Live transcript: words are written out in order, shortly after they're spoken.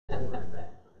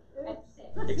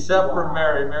Except for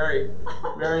Mary.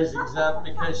 Mary's exempt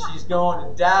because she's going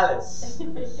to Dallas.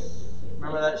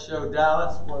 Remember that show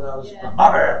Dallas? Well, that was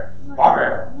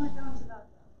Bobby.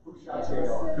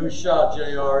 Who shot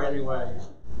JR anyway?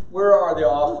 Where are the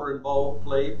offering bowls?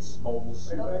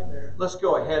 Let's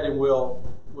go ahead and we'll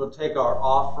take our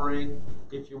offering.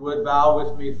 If you would bow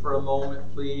with me for a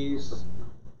moment, please.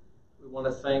 We want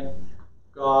to thank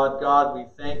God. God, we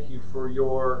thank you for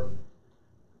your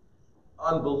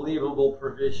unbelievable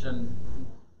provision.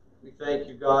 We thank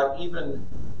you, God, even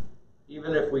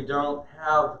if we don't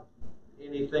have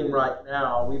anything right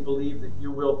now, we believe that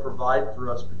you will provide for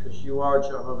us because you are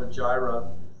Jehovah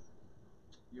Jireh.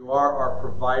 You are our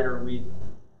provider. We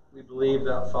believe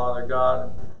that, Father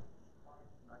God.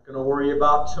 We're not going to worry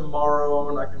about tomorrow.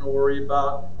 We're not going to worry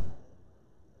about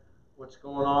what's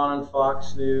going on in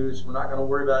Fox News. We're not going to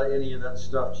worry about any of that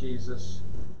stuff, Jesus.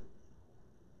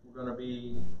 We're going to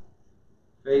be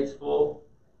faithful,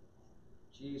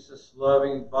 Jesus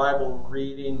loving, Bible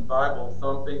reading, Bible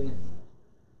thumping,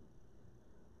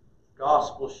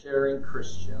 gospel sharing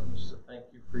Christians. Thank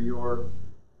you for your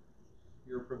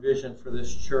provision for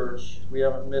this church. We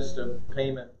haven't missed a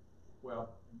payment.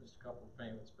 Well, we missed a couple of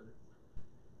payments, but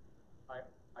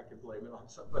I could blame it on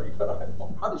somebody, but I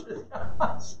won't. I'm just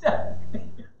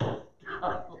Stephanie.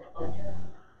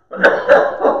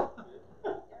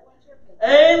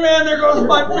 Amen. There goes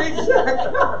my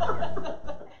paycheck.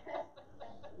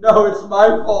 No, it's my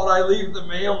fault. I leave the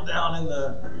mail down in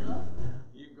the.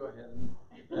 You can go ahead and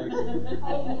thank you.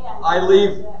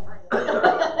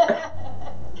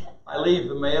 I leave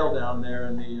the mail down there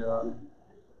in the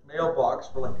mailbox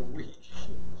for like a week.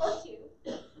 Or two.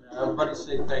 Everybody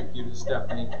say thank you to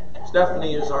Stephanie.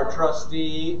 Stephanie is our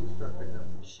trustee.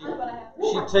 She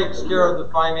takes care of the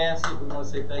finances. We want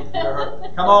to say thank you to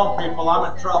her. Come on, people.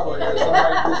 I'm in trouble here.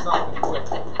 Somebody do something quick.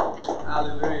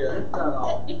 Hallelujah.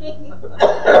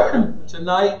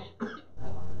 Tonight,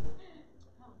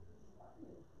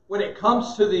 when it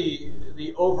comes to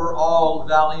the overall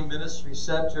Valley Ministry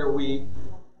Center, we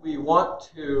want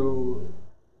to,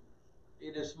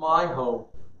 it is my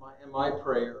hope and my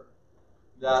prayer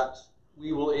that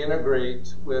we will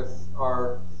integrate with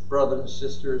our brothers and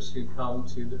sisters who come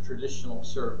to the traditional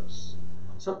service.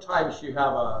 Sometimes you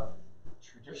have a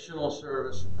traditional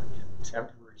service and a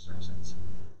contemporary service.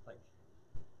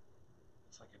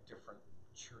 It's like a different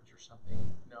church or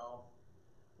something. No,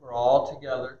 we're all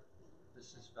together.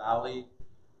 This is Valley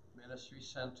Ministry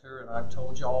Center, and I've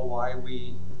told you all why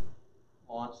we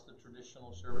launched the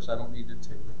traditional service. I don't need to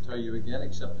tell you again,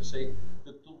 except to say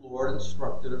that the Lord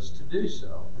instructed us to do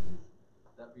so.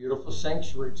 That beautiful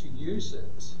sanctuary, to use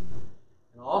it.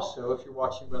 And also, if you're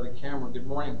watching by the camera, good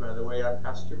morning, by the way. I'm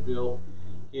Pastor Bill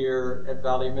here at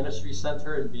Valley Ministry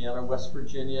Center in Vienna, West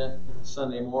Virginia,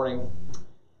 Sunday morning.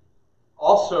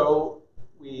 Also,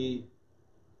 we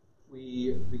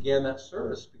began that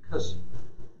service because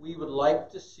we would like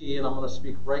to see, and I'm going to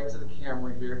speak right to the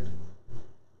camera here,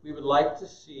 we would like to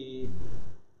see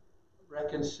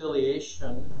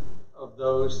reconciliation of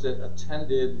those that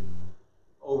attended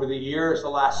over the years, the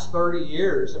last 30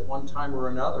 years at one time or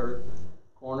another,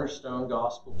 Cornerstone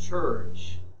Gospel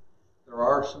Church. There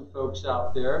are some folks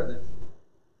out there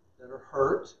that are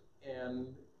hurt, and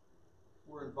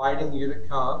we're inviting you to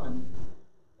come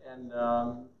and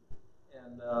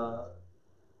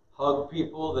hug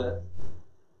people that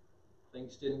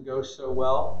things didn't go so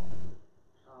well.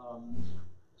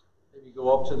 Maybe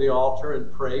go up to the altar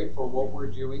and pray for what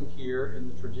we're doing here in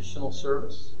the traditional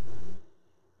service.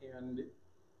 And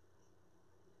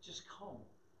just come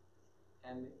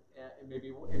and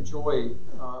maybe enjoy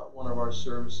one of our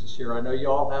services here. I know you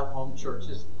all have home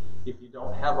churches. If you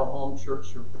don't have a home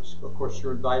church, of course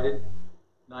you're invited.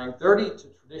 9:30 to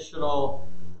traditional,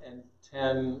 and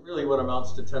 10, really what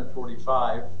amounts to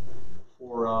 10:45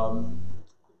 for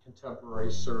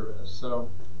contemporary service. So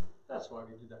that's why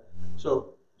we do that.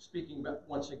 So speaking back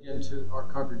once again to our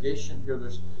congregation here,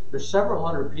 there's several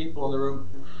hundred people in the room.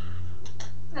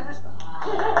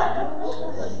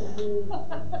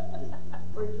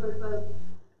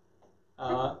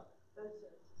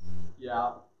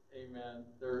 Yeah, amen.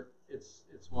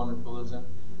 It's wonderful, isn't it?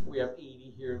 We have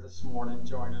Edie here this morning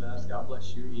joining us. God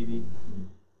bless you, Edie.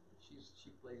 She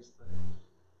plays the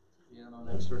piano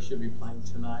next door. She'll be playing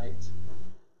tonight.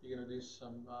 You're gonna do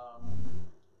some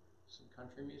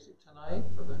country music tonight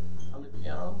on the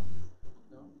piano?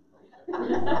 No?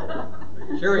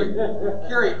 Okay.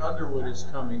 Carrie Underwood is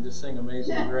coming to sing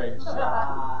Amazing Grace.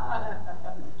 Yeah.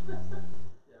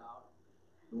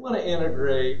 We want to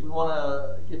integrate, we want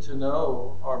to get to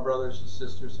know our brothers and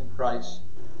sisters in Christ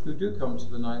who do come to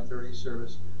the 9:30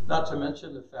 service. Not to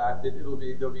mention the fact that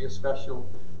there'll be a special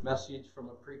message from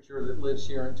a preacher that lives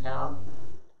here in town,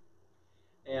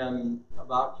 and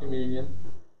about communion.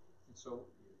 And so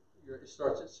it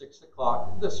starts at 6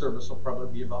 o'clock. The service will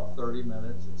probably be about 30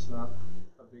 minutes. It's not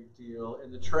a big deal.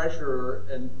 And the treasurer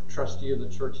and trustee of the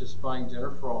church is buying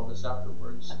dinner for all of us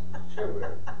afterwards.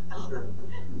 Sure.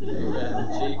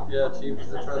 Amen. Chief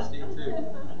is the trustee too.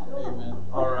 Amen.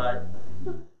 All right.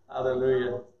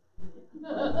 Hallelujah.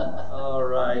 All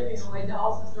right. Giving away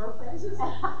dolls as door prizes?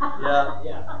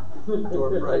 Yeah.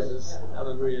 Door prizes.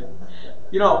 Hallelujah.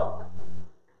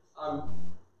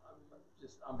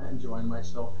 I'm enjoying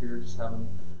myself here, just having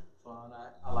fun.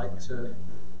 I like to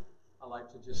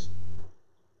just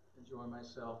enjoy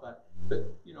myself. But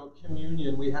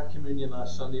communion. We had communion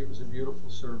last Sunday. It was a beautiful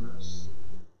service,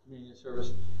 communion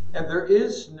service, and there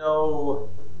is no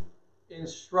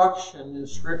instruction in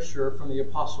Scripture from the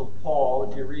Apostle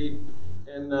Paul. If you read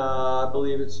in, I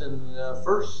believe it's in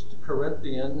 1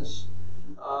 Corinthians,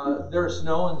 there's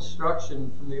no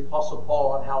instruction from the Apostle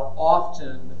Paul on how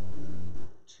often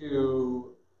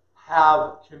to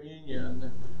have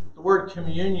communion. The word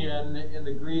communion in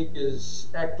the Greek is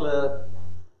ekklesios.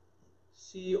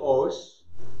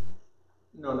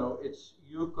 No, it's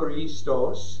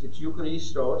eucharistos. It's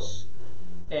eucharistos,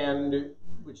 and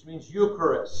which means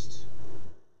Eucharist.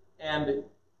 And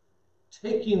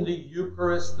taking the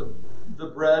Eucharist, the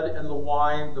bread and the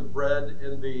wine, the bread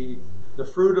and the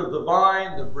fruit of the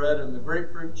vine, the bread and the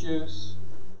grapefruit juice,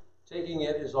 taking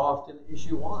it as often as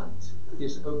you want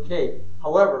is okay.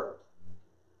 However,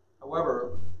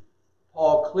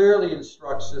 Paul clearly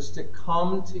instructs us to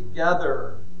come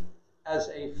together as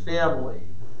a family,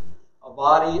 a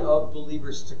body of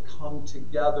believers to come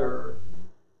together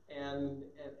and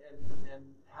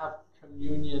have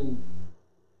communion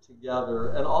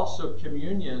together. And also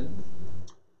communion,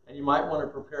 and you might want to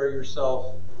prepare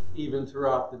yourself even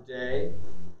throughout the day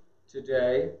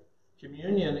today.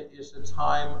 Communion is a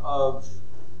time of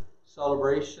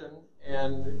celebration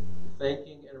and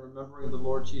thanking and remembering the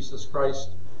Lord Jesus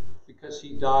Christ because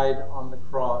He died on the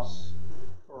cross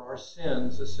for our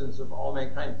sins, the sins of all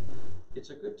mankind. It's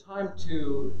a good time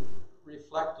to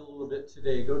reflect a little bit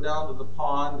today. Go down to the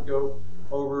pond, go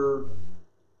over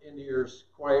into your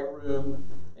quiet room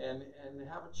and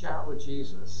have a chat with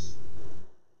Jesus.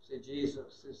 Say,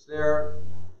 Jesus, is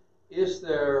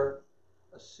there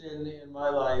a sin in my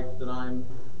life that I'm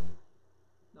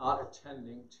not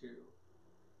attending to?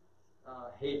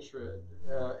 Hatred,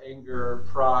 anger,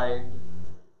 pride,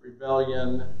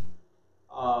 rebellion.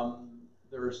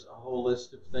 There's a whole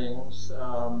list of things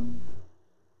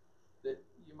that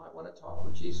you might want to talk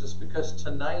with Jesus, because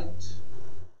tonight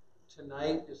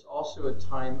is also a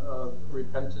time of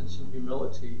repentance and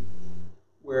humility,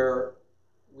 where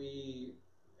we,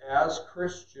 as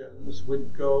Christians,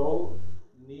 would go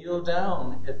kneel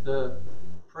down at the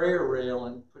prayer rail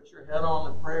and put your head on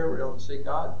the prayer rail and say,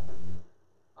 God,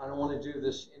 I don't want to do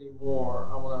this anymore.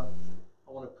 I want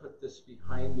to put this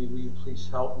behind me. Will you please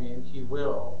help me? And He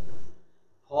will.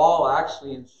 Paul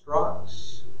actually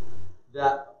instructs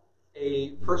that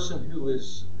a person who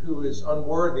is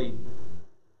unworthy,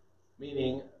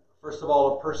 meaning, first of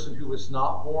all, a person who is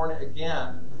not born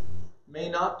again, may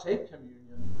not take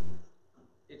communion.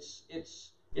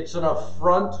 It's an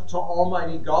affront to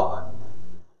Almighty God.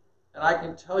 And I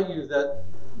can tell you that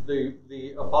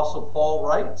the Apostle Paul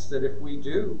writes that if we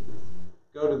do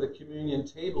go to the communion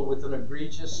table with an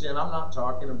egregious sin, I'm not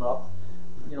talking about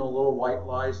little white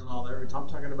lies and all that. I'm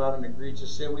talking about an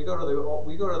egregious sin. We go to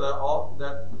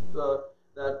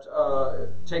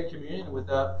take communion with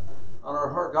that on our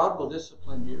heart. God will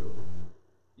discipline you.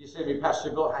 You say to me,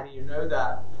 Pastor Bill, how do you know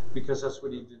that? Because that's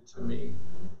what He did to me.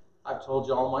 I've told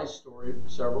you all my story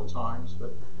several times,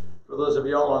 but for those of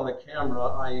y'all on the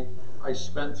camera, I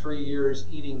spent 3 years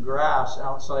eating grass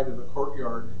outside of the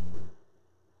courtyard.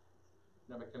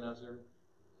 Nebuchadnezzar,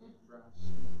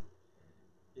 grass.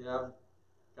 Yeah,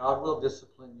 God will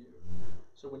discipline you.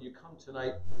 So when you come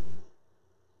tonight,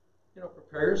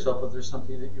 prepare yourself. If there's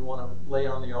something that you want to lay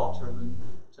on the altar, then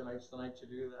tonight's the night to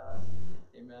do that.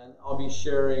 Amen. I'll be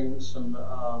sharing some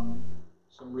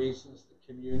reasons that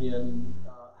communion,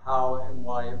 how and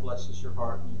why it blesses your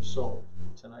heart and your soul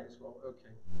tonight as well.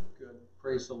 Okay, good.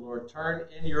 Praise the Lord. Turn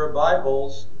in your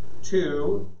Bibles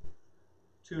to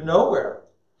nowhere.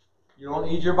 You don't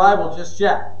need your Bible just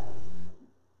yet.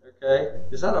 Okay?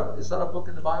 Is that a book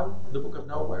in the Bible? The book of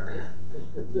nowhere?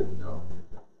 No.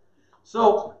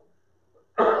 So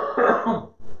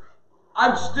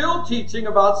I'm still teaching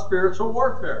about spiritual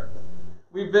warfare.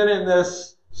 We've been in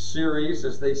this series,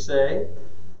 as they say,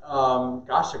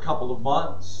 a couple of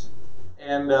months.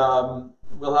 And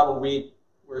we'll have a week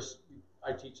where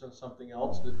I teach on something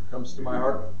else that comes to my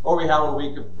heart. Or we have a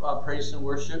week of praise and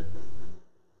worship.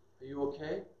 Are you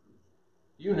okay?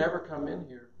 You never come in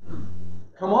here.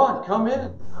 Come on, come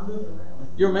in.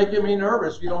 You're making me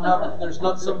nervous. You don't have. There's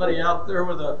not somebody out there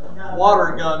with a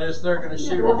water gun, is there, going to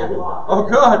shoot? Oh,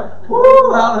 good.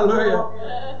 Woo,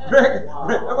 hallelujah. Rick,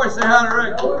 everybody say hi to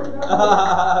Rick.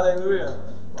 Hallelujah.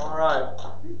 All right.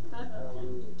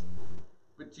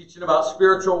 We're teaching about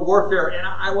spiritual warfare, and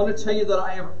I want to tell you that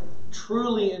I have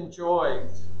truly enjoyed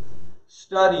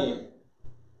studying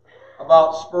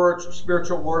about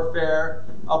spiritual warfare,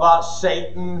 about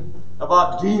Satan,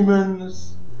 about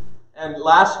demons. And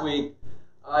last week,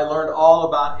 I learned all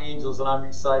about angels, and I'm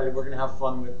excited. We're going to have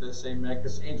fun with this, amen,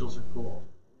 because angels are cool.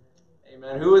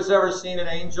 Amen. Who has ever seen an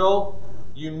angel?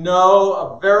 You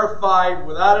know, verified,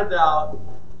 without a doubt,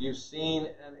 you've seen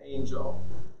an angel.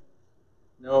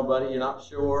 Nobody? You're not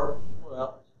sure?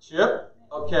 Well, Chip?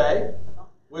 Okay.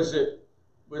 Was it,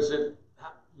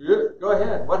 go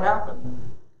ahead. What happened?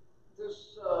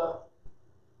 This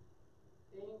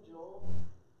angel,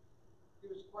 he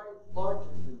was quite larger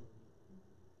than me.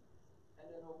 And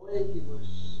in a way, he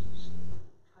was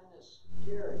kind of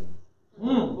scary.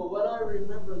 But what I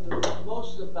remember the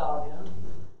most about him,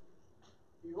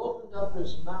 he opened up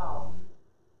his mouth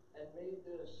and made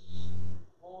this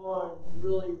horn,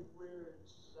 really weird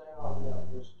sound that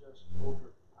was just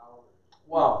overpowering.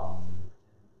 Wow.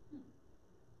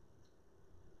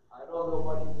 I don't know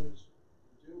what he was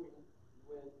doing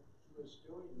when he was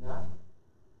doing that,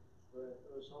 but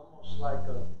it was almost like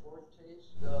a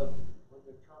foretaste of when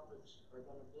the trumpets are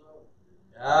going to blow.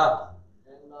 Yeah.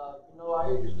 And you know,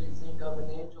 I usually think of an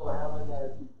angel having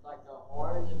like a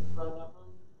horn in front of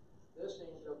him. This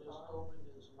angel just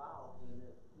opened his mouth and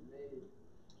it made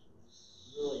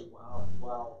really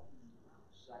wow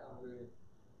sound.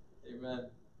 Amen.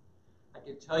 I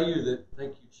can tell you that,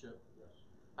 thank you, Chip.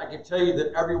 I can tell you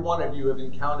that every one of you have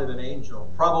encountered an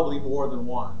angel, probably more than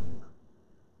one.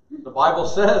 The Bible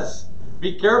says,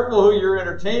 be careful who you're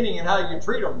entertaining and how you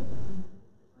treat them.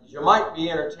 You might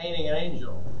be entertaining an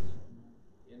angel.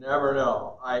 You never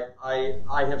know.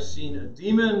 I have seen a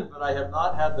demon, but I have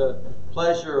not had the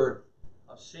pleasure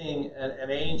of seeing an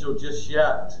angel just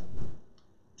yet.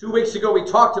 2 weeks ago we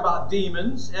talked about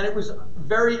demons, and it was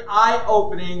very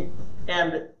eye-opening,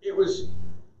 and it was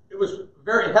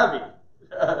very heavy.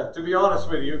 To be honest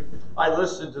with you, I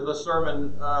listened to the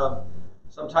sermon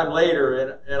sometime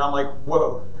later, and I'm like,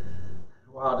 whoa,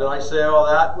 wow, did I say all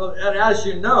that? Well, and as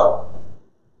you know,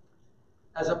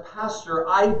 as a pastor,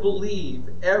 I believe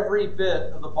every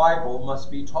bit of the Bible must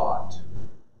be taught.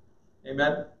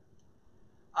 Amen?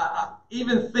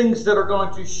 Even things that are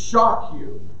going to shock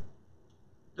you.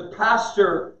 The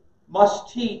pastor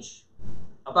must teach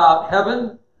about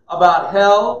heaven, about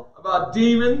hell, about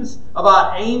demons,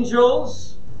 about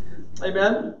angels,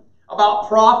 amen, about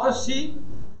prophecy.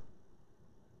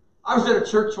 I was at a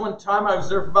church one time, I was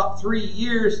there for about 3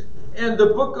 years, and the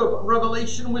book of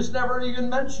Revelation was never even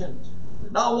mentioned,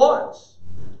 not once.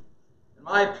 In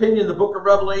my opinion, the book of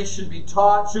Revelation should be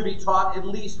taught at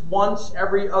least once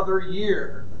every other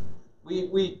year. We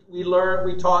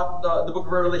taught the book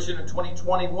of Revelation in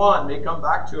 2021, may come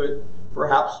back to it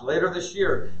perhaps later this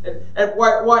year. And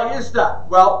why is that?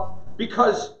 Well,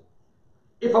 because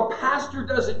if a pastor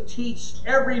doesn't teach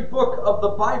every book of the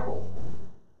Bible,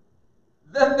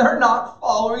 then they're not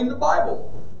following the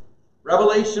Bible.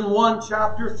 Revelation 1,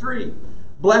 chapter 3.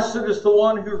 Blessed is the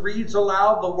one who reads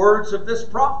aloud the words of this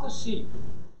prophecy,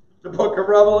 the book of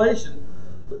Revelation.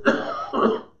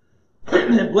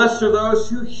 And blessed are those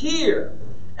who hear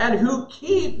and who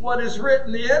keep what is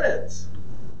written in it,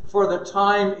 for the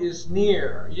time is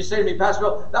near. You say to me, Pastor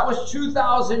Bill, that was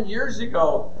 2,000 years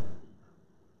ago.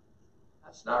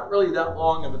 That's not really that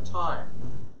long of a time.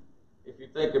 If you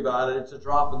think about it, it's a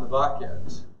drop in the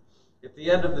bucket. At the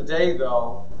end of the day,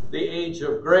 though, the age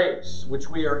of grace, which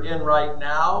we are in right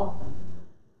now,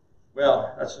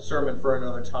 well, that's a sermon for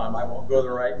another time. I won't go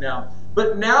there right now.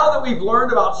 But now that we've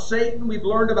learned about Satan, we've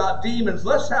learned about demons,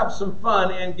 let's have some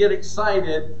fun and get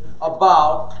excited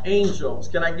about angels.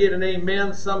 Can I get an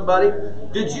amen, somebody?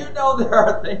 Did you know there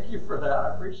are, thank you for that,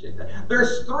 I appreciate that.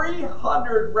 There's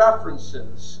 300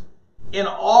 references in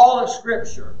all of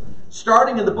Scripture,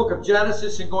 starting in the book of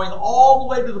Genesis and going all the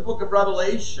way to the book of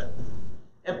Revelation,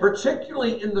 and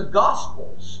particularly in the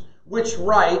Gospels, which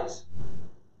write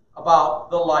about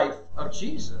the life of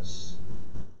Jesus.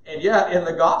 And yet, in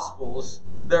the Gospels,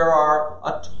 there are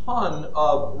a ton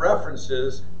of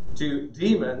references to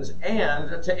demons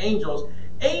and to angels.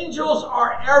 Angels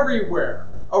are everywhere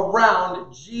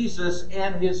around Jesus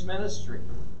and his ministry.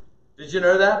 Did you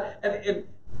know that? And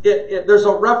there's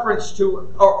a reference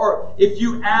to, or if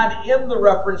you add in the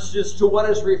references to what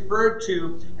is referred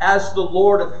to as the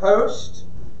Lord of hosts,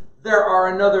 there are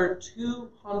another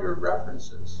 200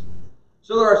 references.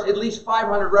 So there are at least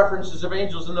 500 references of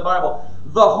angels in the Bible.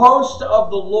 The host of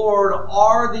the Lord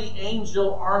are the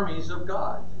angel armies of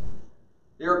God.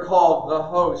 They're called the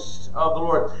host of the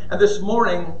Lord. And this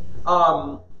morning,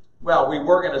 we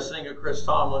were going to sing a Chris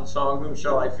Tomlin song, "Whom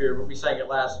Shall I Fear?" but we sang it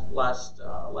last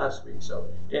week. So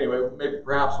anyway,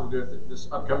 perhaps we'll do it this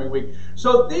upcoming week.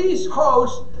 So these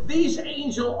hosts, these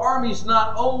angel armies,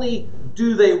 not only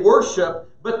do they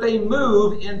worship, but they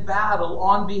move in battle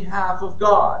on behalf of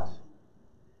God.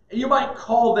 And you might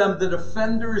call them the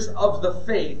defenders of the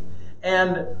faith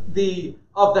and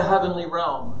of the heavenly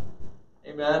realm.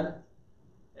 Amen.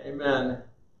 Amen.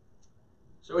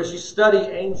 So as you study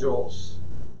angels,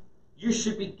 you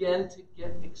should begin to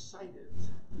get excited.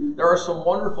 There are some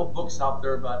wonderful books out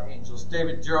there about angels.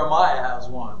 David Jeremiah has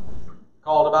one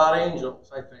called About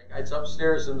Angels, I think. It's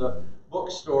upstairs in the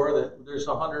bookstore. There's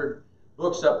 100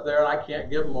 books up there, and I can't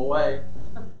give them away.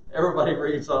 Everybody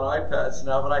reads on iPads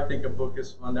now, but I think a book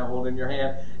is fun to hold in your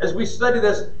hand. As we study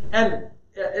this, and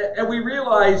we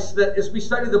realize that as we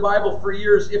study the Bible for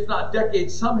years, if not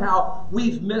decades, somehow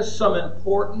we've missed some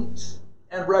important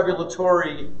and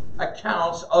revelatory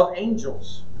accounts of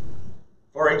angels.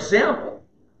 For example,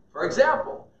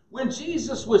 when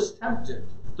Jesus was tempted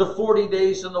the 40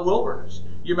 days in the wilderness,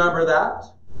 you remember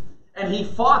that? And he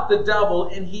fought the devil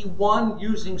and he won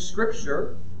using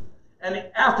Scripture. And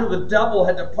after the devil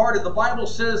had departed, the Bible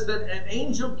says that an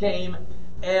angel came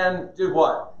and did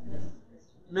what?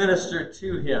 Ministered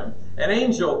to him. An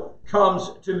angel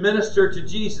comes to minister to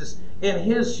Jesus in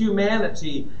his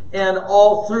humanity, and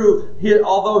all through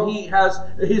although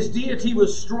his deity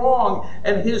was strong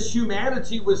and his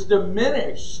humanity was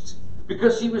diminished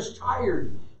because he was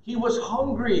tired, he was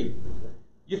hungry.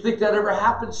 You think that ever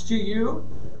happens to you?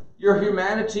 Your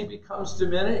humanity becomes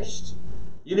diminished.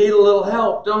 You need a little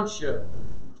help, don't you?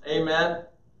 Amen.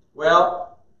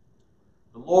 Well,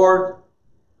 the Lord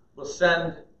will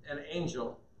send an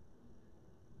angel.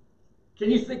 Can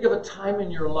you think of a time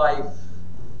in your life,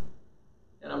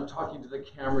 and I'm talking to the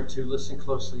camera too, listen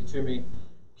closely to me.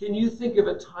 Can you think of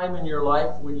a time in your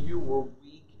life when you were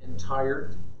weak and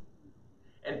tired,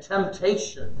 and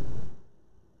temptation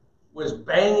was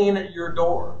banging at your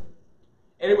door,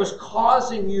 and it was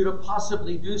causing you to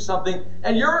possibly do something,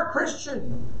 and you're a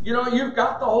Christian. You know, you've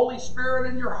got the Holy Spirit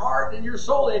in your heart and your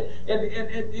soul, and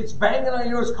it's banging on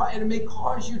you, and it may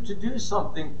cause you to do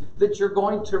something that you're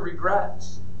going to regret.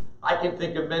 I can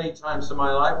think of many times in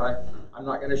my life. I'm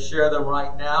not going to share them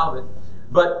right now,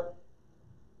 but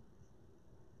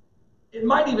it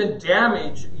might even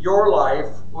damage your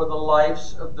life or the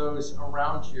lives of those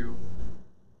around you.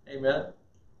 Amen.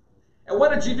 And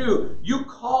what did you do? You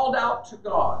called out to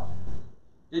God.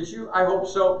 Did you? I hope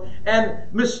so.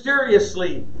 And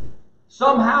mysteriously,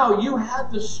 somehow you had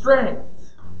the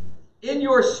strength in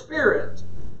your spirit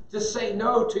to say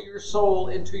no to your soul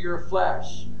and to your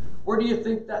flesh. Where do you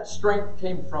think that strength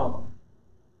came from?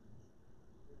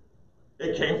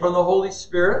 It came from the Holy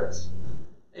Spirit.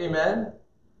 Amen.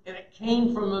 And it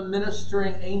came from a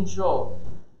ministering angel.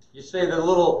 You say the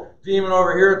little demon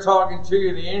over here talking to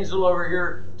you, the angel over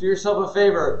here, do yourself a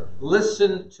favor.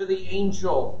 Listen to the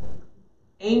angel.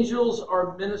 Angels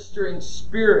are ministering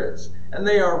spirits, and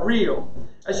they are real.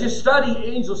 As you study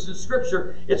angels in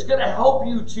Scripture, it's going to help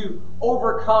you to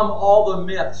overcome all the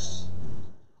myths,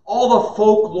 all the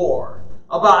folklore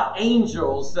about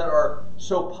angels that are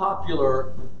so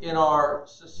popular in our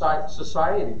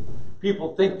society.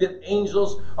 People think that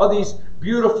angels are these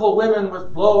beautiful women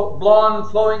with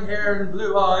blonde flowing hair and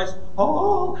blue eyes.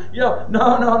 Oh, yeah,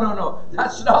 no.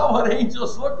 That's not what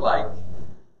angels look like.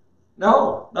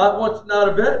 No, not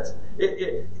a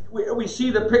bit. We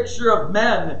see the picture of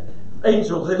men,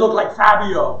 angels. They look like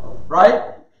Fabio,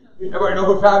 right? Everybody know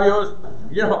who Fabio is?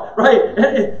 You know,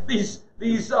 right? These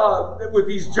with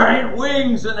these giant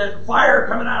wings and then fire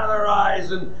coming out of their eyes,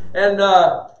 and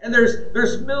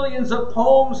there's millions of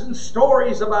poems and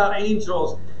stories about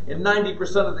angels. In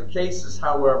 90% of the cases,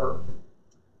 however,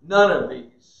 none of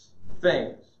these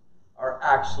things are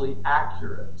actually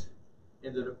accurate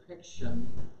in the depiction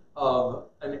of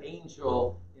an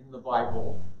angel in the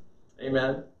Bible.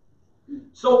 Amen.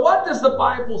 So what does the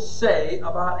Bible say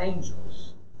about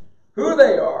angels? Who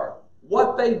they are,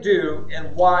 what they do,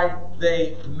 and why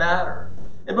they matter.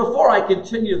 And before I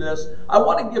continue this, I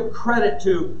want to give credit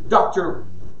to Dr.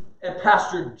 and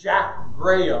Pastor Jack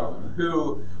Graham,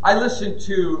 who I listen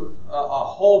to a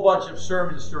whole bunch of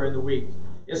sermons during the week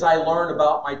as I learn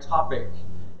about my topic.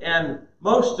 And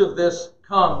most of this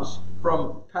comes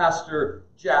from Pastor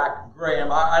Jack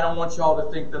Graham. I don't want y'all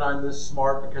to think that I'm this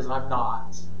smart, because I'm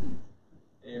not.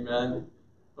 Amen.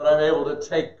 But I'm able to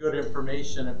take good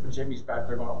information, and Jimmy's back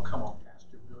there going, oh, come on,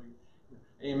 Pastor Bill.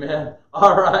 Amen.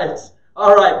 All right.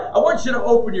 All right. I want you to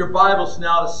open your Bibles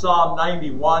now to Psalm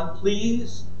 91,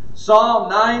 please. Psalm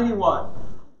 91.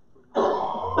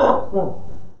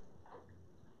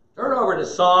 Turn over to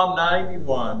Psalm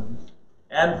 91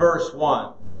 and verse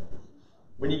 1.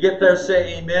 When you get there,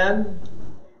 say amen.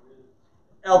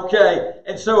 Okay.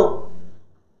 And so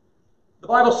the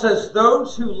Bible says,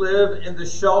 those who live in the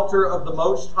shelter of the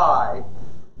Most High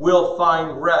will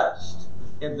find rest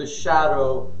in the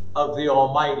shadow of the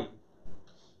Almighty.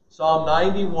 Psalm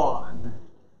 91.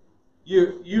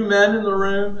 You men in the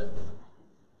room,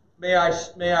 may I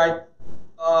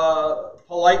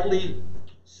politely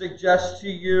suggest to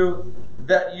you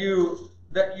that you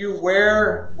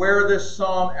wear this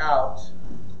psalm out,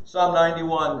 Psalm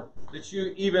 91, that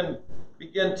you even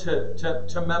begin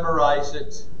to memorize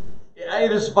it.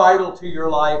 It is vital to your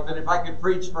life. And if I could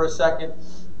preach for a second,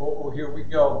 here we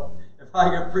go. If I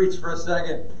could preach for a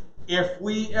second, if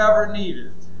we ever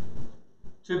needed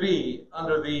to be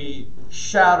under the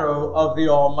shadow of the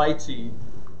Almighty,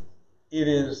 it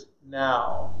is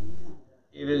now.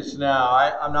 It is now.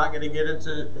 I'm not going to get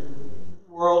into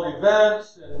world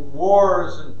events and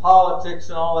wars and politics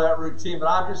and all that routine, but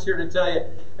I'm just here to tell you,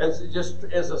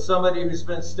 as somebody who's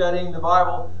been studying the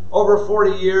Bible over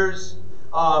 40 years,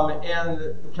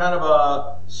 and kind of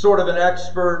a sort of an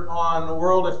expert on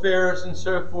world affairs and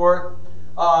so forth,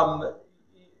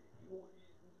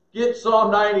 get Psalm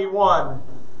 91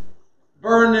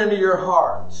 burned into your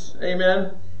hearts.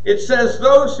 Amen. It says,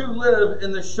 those who live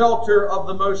in the shelter of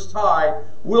the Most High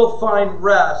will find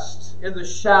rest in the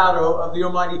shadow of the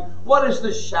Almighty. What is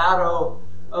the shadow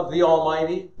of the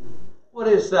Almighty? What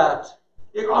is that?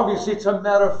 Obviously, it's a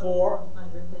metaphor.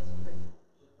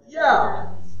 Yeah.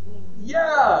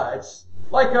 Yeah. It's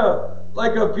like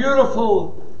a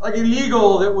beautiful, like an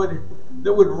eagle that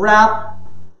would wrap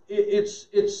its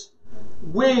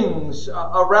wings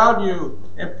around you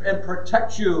and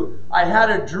protect you. I had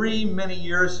a dream many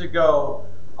years ago.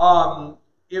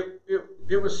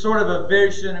 It was sort of a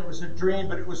vision. It was a dream,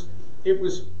 but it was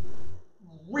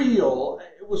real.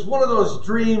 It was one of those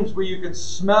dreams where you could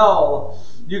smell,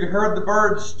 you could hear the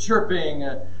birds chirping.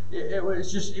 It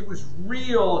was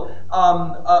real.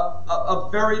 A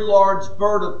very large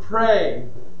bird of prey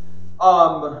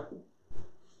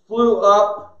flew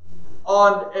up.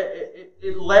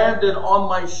 It landed on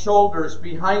my shoulders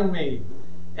behind me,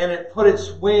 and it put its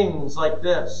wings like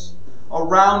this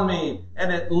around me,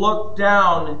 and it looked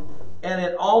down, and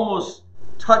it almost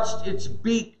touched its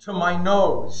beak to my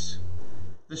nose.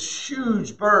 This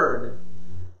huge bird.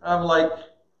 I'm like,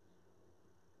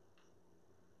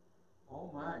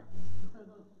 oh my.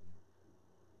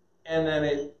 And then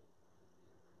it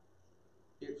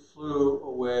flew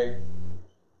away.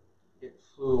 It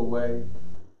flew away.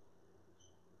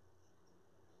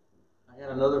 I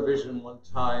had another vision one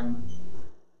time,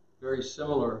 very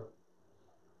similar,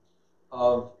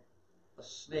 of a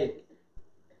snake,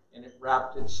 and it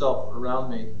wrapped itself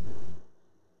around me,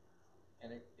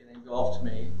 and it engulfed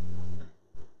me,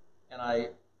 and I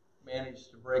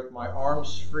managed to break my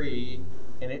arms free,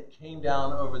 and it came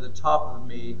down over the top of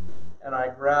me, and I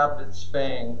grabbed its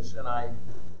fangs, and I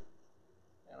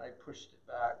pushed it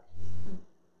back.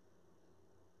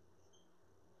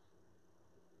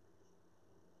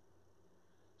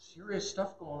 Serious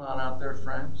stuff going on out there,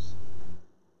 friends.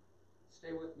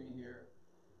 Stay with me here.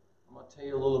 I'm going to tell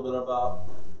you a little bit about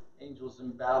angels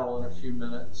in battle in a few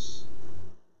minutes.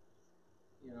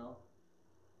 You know,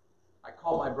 I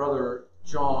called my brother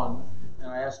John, and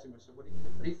I asked him, I said, what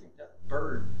do you think that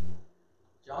bird?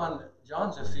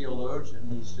 John's a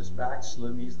theologian. He's just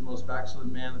backslidden. He's the most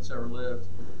backslidden man that's ever lived.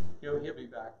 He'll be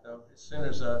back, though. As soon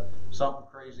as something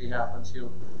crazy happens,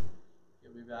 he'll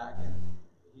be back.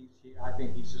 I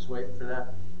think he's just waiting for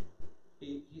that.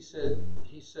 He said,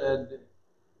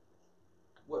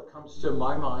 what comes to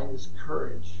my mind is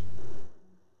courage.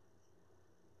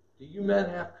 Do you men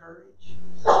have courage?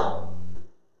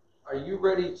 Are you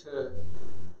ready to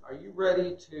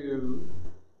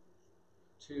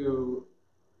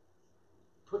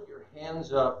put your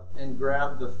hands up and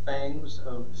grab the fangs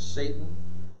of Satan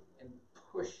and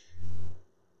push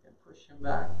him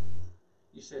back?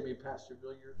 You say to me, Pastor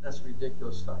Bill, that's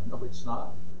ridiculous stuff. No, it's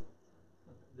not.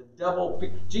 The devil,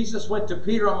 Jesus went to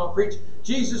Peter, I'm going to preach.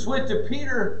 Jesus went to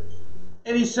Peter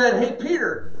and he said, hey,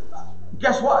 Peter,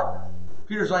 guess what?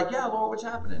 Peter's like, yeah, Lord, what's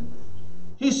happening?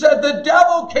 He said, the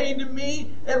devil came to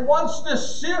me and wants to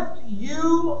sift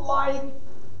you like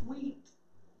wheat.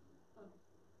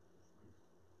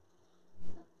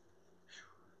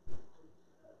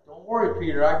 worry,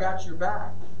 Peter. I got your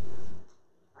back.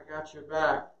 I got your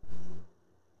back.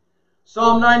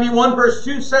 Psalm 91 verse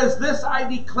 2 says, "This I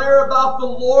declare about the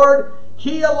Lord.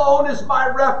 He alone is my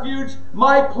refuge,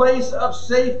 my place of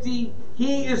safety.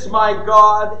 He is my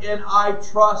God, and I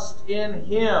trust in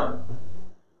Him."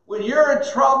 When you're in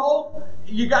trouble,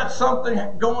 you got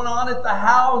something going on at the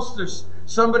house, there's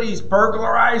somebody's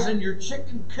burglarizing your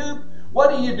chicken coop,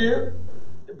 what do?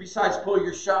 Besides pull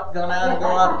your shotgun out and go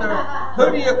out there,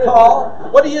 who do you call?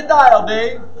 What do you dial,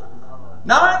 Dave?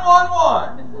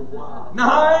 911.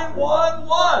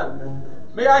 911.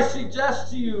 May I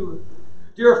suggest to you,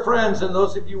 dear friends, and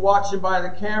those of you watching by the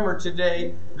camera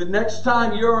today, the next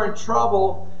time you're in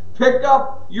trouble, pick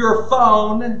up your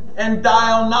phone and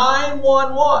dial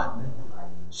 911.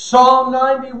 Psalm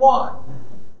 91,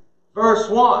 verse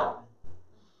 1.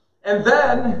 And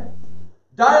then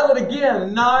dial it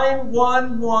again,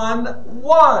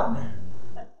 911.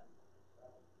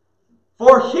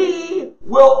 For He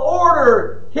will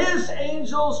order His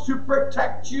angels to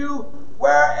protect you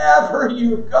wherever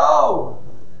you go.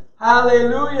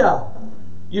 Hallelujah.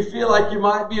 You feel like you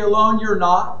might be alone, you're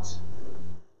not.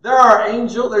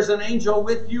 There's an angel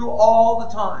with you all the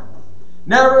time.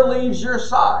 Never leaves your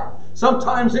side.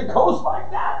 Sometimes it goes like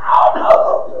that. Oh no,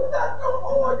 don't do that.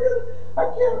 Oh, I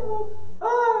can't.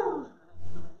 Ah.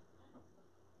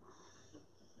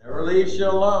 Never leaves you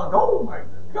alone. Oh my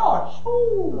gosh.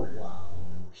 Oh, wow.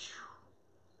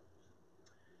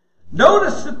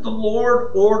 Notice that the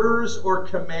Lord orders or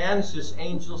commands His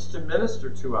angels to minister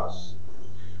to us.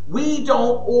 We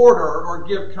don't order or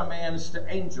give commands to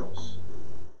angels.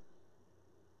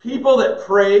 People that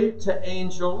pray to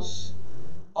angels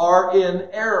are in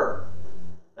error.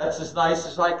 That's as nice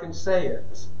as I can say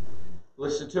it.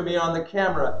 Listen to me on the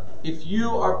camera. If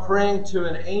you are praying to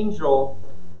an angel,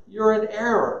 you're in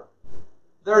error.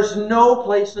 There's no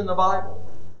place in the Bible,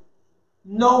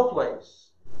 no place,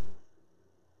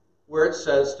 where it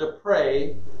says to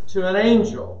pray to an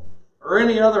angel or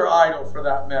any other idol for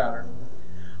that matter.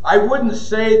 I wouldn't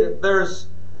say that there's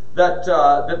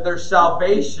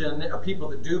salvation, people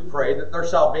that do pray, that their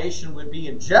salvation would be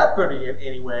in jeopardy in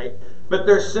any way, but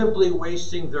they're simply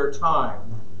wasting their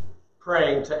time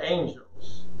praying to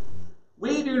angels.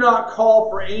 We do not call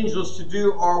for angels to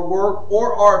do our work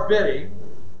or our bidding,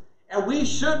 and we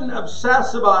shouldn't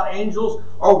obsess about angels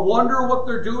or wonder what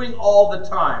they're doing all the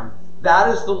time. That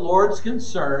is the Lord's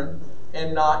concern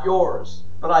and not yours.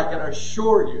 But I can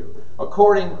assure you,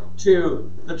 according to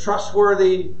the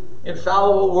trustworthy,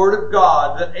 infallible Word of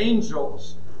God, that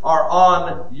angels are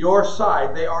on your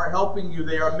side. They are helping you.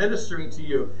 They are ministering to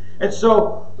you. And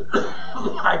so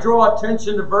I draw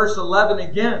attention to verse 11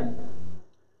 again.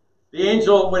 The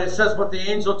angel, when it says what the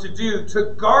angel to do,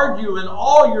 to guard you in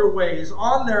all your ways.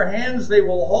 On their hands they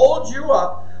will hold you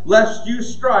up, lest you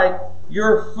strike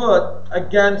your foot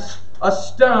against a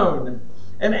stone.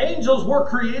 And angels were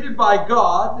created by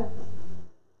God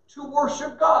to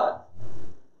worship God.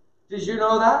 Did you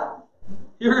know that?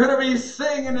 You're going to be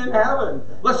singing in heaven.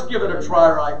 Let's give it a try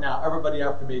right now. Everybody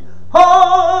after me.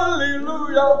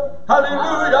 Hallelujah,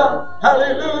 hallelujah,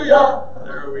 hallelujah.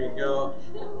 There we go.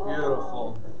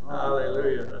 Beautiful.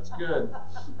 Hallelujah. That's good.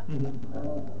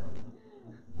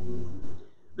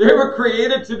 They were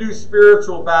created to do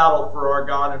spiritual battle for our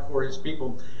God and for His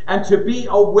people, and to be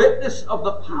a witness of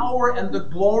the power and the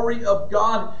glory of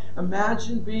God.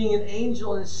 Imagine being an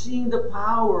angel and seeing the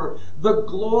power, the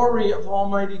glory of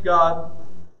Almighty God.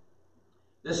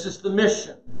 This is the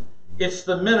mission. It's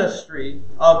the ministry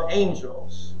of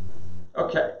angels.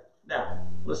 Okay, now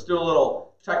let's do a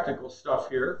little technical stuff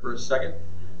here for a second.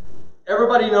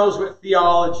 Everybody knows what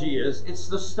theology is. It's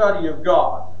the study of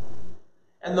God.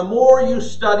 And the more you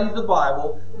study the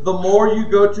Bible, the more you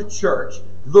go to church,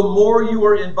 the more you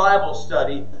are in Bible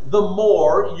study, the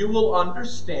more you will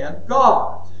understand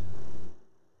God.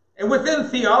 And within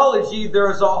theology,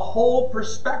 there is a whole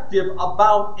perspective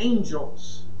about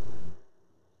angels.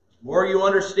 The more you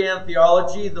understand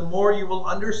theology, the more you will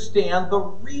understand the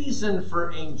reason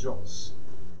for angels.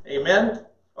 Amen?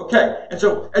 Okay, and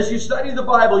so as you study the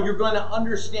Bible, you're going to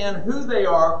understand who they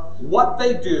are, what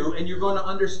they do, and you're going to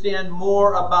understand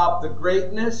more about the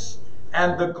greatness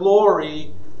and the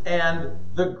glory and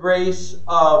the grace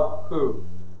of who?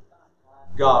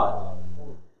 God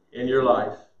in your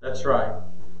life. That's right.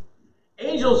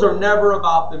 Angels are never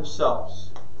about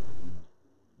themselves.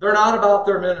 They're not about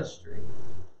their ministry.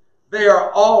 They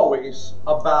are always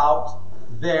about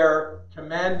their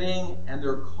commanding and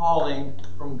their calling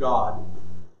from God.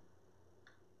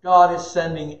 God is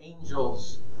sending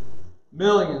angels,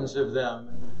 millions of them,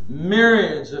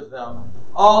 myriads of them,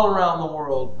 all around the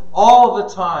world, all the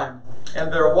time,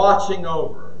 and they're watching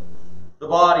over the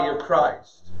body of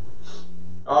Christ.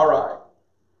 All right.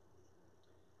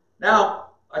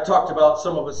 Now, I talked about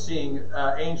some of us seeing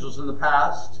angels in the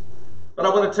past, but I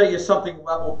want to tell you something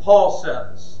about what Paul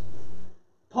says.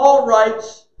 Paul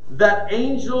writes that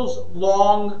angels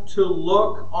long to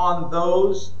look on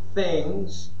those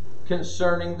things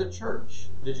concerning the church.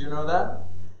 Did you know that?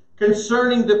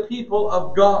 Concerning the people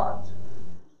of God.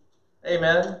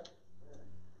 Amen.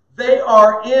 They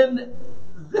are in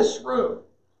this room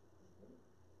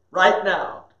right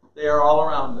now. They are all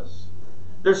around us.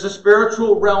 There's a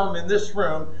spiritual realm in this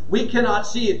room. We cannot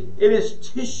see it. It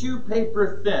is tissue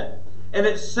paper thin. And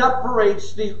it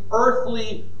separates the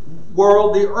earthly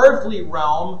world, the earthly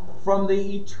realm, from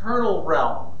the eternal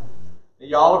realm.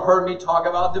 Y'all have heard me talk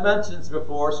about dimensions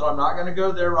before, so I'm not going to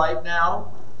go there right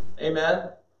now. Amen.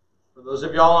 For those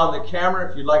of y'all on the camera,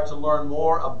 if you'd like to learn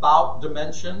more about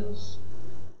dimensions,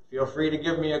 feel free to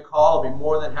give me a call. I'll be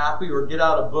more than happy. Or get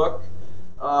out a book,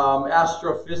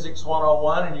 Astrophysics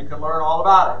 101, and you can learn all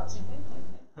about it.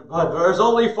 But there's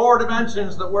only 4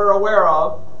 dimensions that we're aware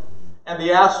of. And the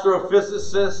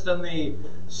astrophysicists and the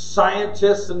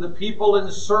scientists and the people in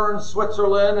CERN,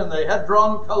 Switzerland, and the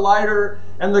Hadron Collider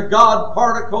and the God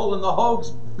particle and the Higgs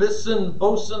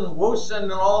boson, Woson,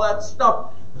 and all that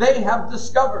stuff, they have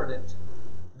discovered it.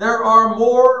 There are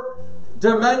more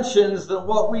dimensions than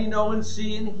what we know and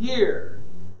see and hear.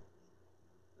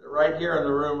 They're right here in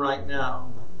the room right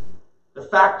now. The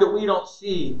fact that we don't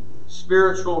see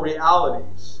spiritual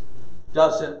realities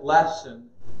doesn't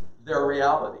lessen their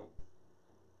reality.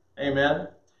 Amen.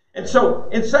 And so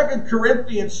in 2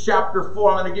 Corinthians chapter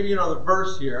 4, I'm going to give you another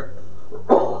verse here.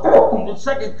 In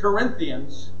 2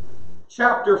 Corinthians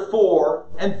chapter 4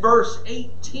 and verse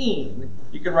 18,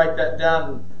 you can write that down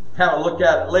and have a look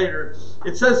at it later.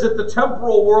 It says that the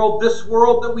temporal world, this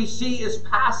world that we see, is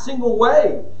passing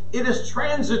away. It is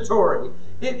transitory.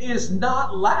 It is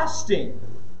not lasting.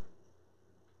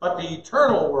 But the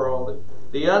eternal world,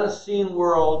 the unseen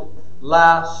world,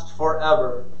 lasts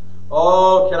forever.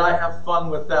 Oh, can I have fun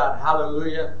with that?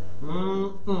 Hallelujah.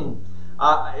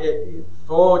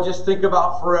 Just think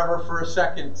about forever for a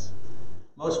second.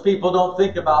 Most people don't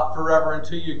think about forever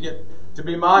until you get to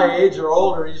be my age or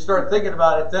older. You start thinking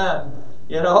about it then,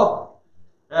 you know.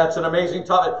 That's an amazing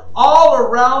topic. All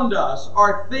around us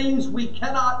are things we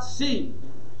cannot see,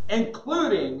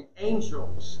 including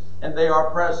angels, and they are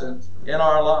present in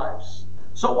our lives.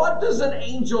 So what does an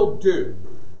angel do?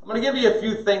 I'm going to give you a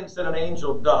few things that an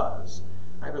angel does.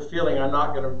 I have a feeling I'm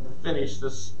not going to finish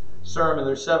this sermon.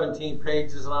 There's 17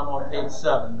 pages and I'm on page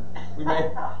 7. We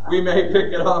may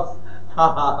pick it up.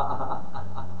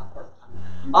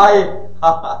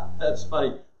 That's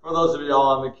funny. For those of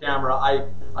y'all on the camera,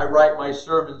 I write my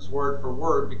sermons word for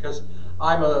word because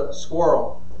I'm a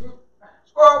squirrel.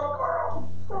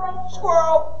 Squirrel, squirrel,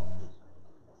 squirrel.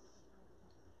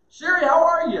 Sherry, how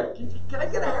are you? Can I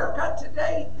get a haircut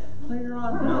today? Later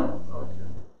on? No? Okay.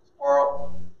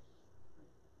 Squirrel.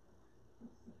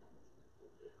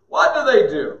 What do they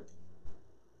do?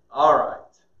 All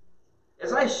right.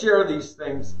 As I share these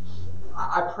things,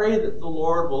 I pray that the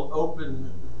Lord will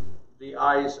open the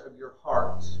eyes of your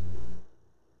hearts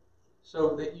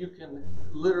so that you can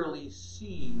literally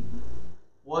see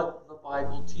what the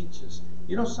Bible teaches.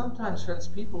 You know, sometimes, friends,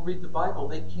 people read the Bible,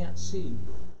 they can't see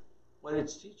what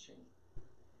it's teaching.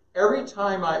 Every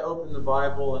time I open the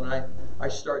Bible and I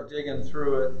start digging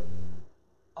through it,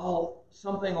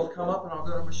 something will come up and I'll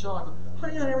go to Michelle and I go,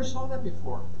 honey, I never saw that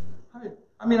before.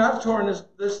 I mean, I've torn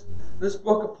this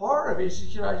book apart. I mean,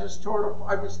 I just tore it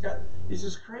apart. It's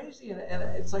just crazy. And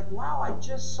it's like, wow, I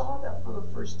just saw that for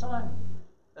the first time.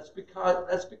 That's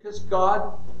because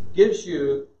God gives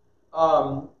you,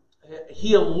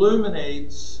 He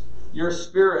illuminates your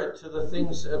spirit to the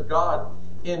things of God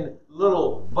in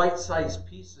little bite-sized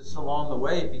pieces along the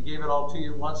way. If He gave it all to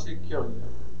you once, He'd kill you.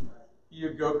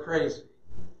 You'd go crazy.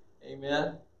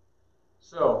 Amen?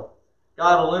 So,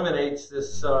 God illuminates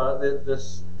this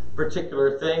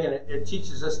particular thing, and it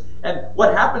teaches us. And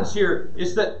what happens here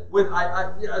is that,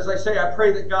 as I say, I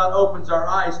pray that God opens our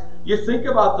eyes. You think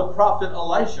about the prophet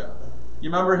Elisha.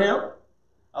 You remember him?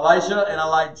 Elisha and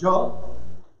Elijah.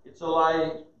 It's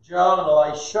Elijah and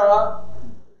Elisha.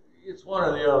 It's one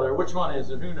or the other. Which one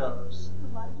is it? Who knows?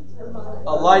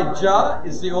 Elijah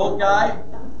is the old guy?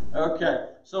 Okay.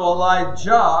 So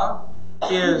Elijah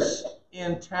is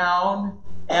in town,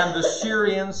 and the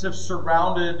Syrians have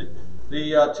surrounded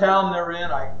the town they're in.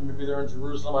 Maybe they're in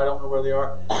Jerusalem. I don't know where they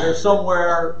are. They're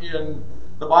somewhere in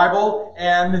the Bible,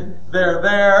 and they're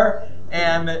there.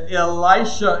 And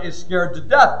Elisha is scared to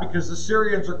death because the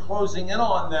Syrians are closing in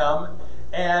on them.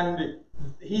 And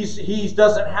he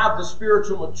doesn't have the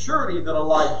spiritual maturity that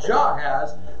Elijah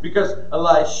has, because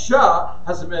Elisha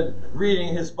hasn't been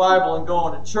reading his Bible and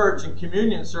going to church and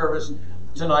communion service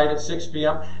tonight at 6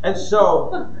 p.m. And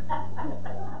so,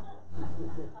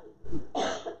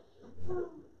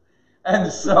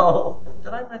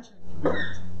 did I mention communion?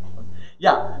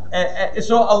 Yeah. And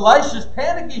so Elisha's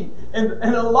panicking, and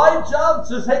Elijah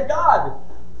says, "Hey, God,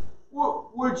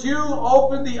 would you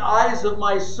open the eyes of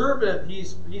my servant?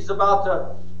 He's about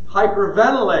to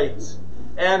hyperventilate."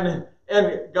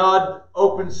 And God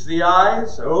opens the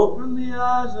eyes. Open the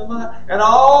eyes of my... And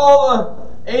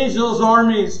all the angels'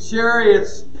 armies,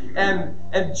 chariots, and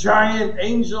giant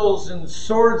angels and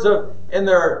swords and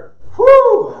they're...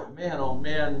 Whoo! Man, oh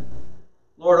man.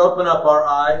 Lord, open up our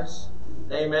eyes.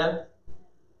 Amen.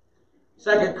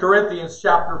 2 Corinthians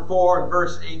chapter 4 and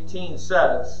verse 18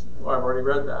 says... Oh, I've already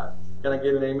read that. Can I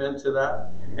get an amen to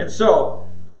that? And so,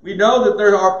 we know that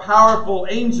there are powerful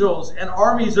angels and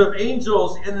armies of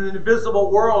angels in an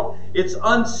invisible world. It's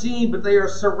unseen, but they are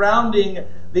surrounding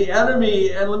the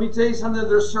enemy. And let me tell you something,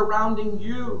 they're surrounding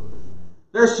you.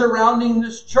 They're surrounding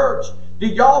this church. Do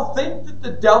y'all think that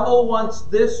the devil wants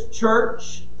this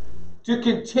church to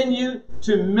continue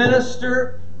to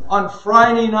minister on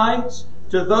Friday nights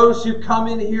to those who come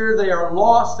in here? They are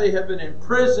lost. They have been in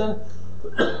prison.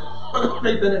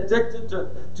 They've been addicted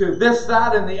to this,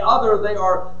 that, and the other.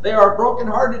 They are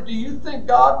brokenhearted. Do you think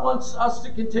God wants us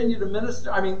to continue to minister?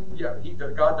 I mean, yeah,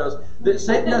 God does.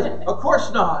 Satan does. Of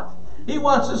course not. He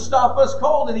wants to stop us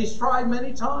cold, and he's tried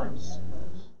many times.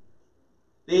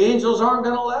 The angels aren't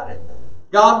going to let it.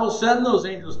 God will send those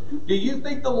angels. Do you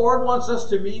think the Lord wants us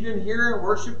to meet in here and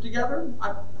worship together?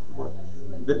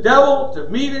 The devil to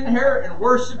meet in here and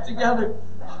worship together?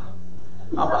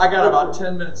 I got about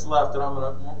 10 minutes left, and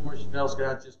Chanel's going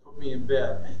to have to just put me in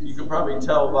bed. You can probably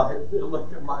tell by the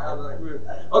look in my eyes.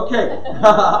 Okay,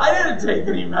 I didn't take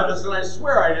any medicine. I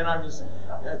swear I didn't. I'm just...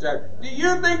 Do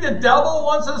you think the devil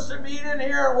wants us to meet in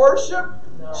here and worship?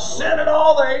 No. Send it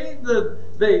all.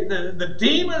 The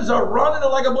demons are running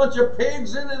like a bunch of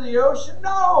pigs into the ocean?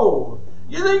 No.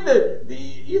 You think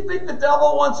the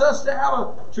devil wants us to have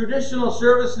a traditional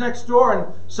service next door,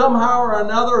 and somehow or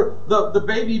another the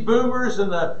baby boomers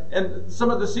and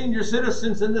some of the senior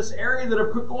citizens in this area that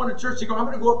have quit going to church, they go, I'm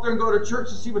going to go up there and go to church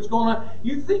and see what's going on.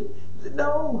 You think,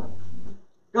 no.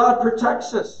 God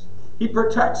protects us. He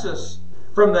protects us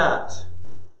from that.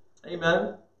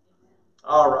 Amen.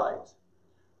 All right.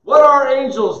 What are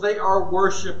angels? They are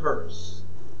worshipers.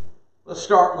 Let's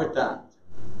start with that.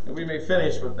 And we may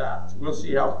finish with that. We'll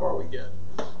see how far we get.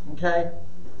 Okay?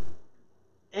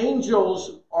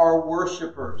 Angels are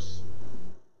worshipers.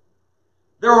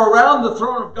 They're around the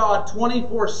throne of God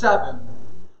 24/7,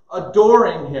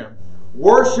 adoring Him,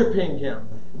 worshiping Him.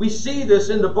 We see this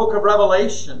in the book of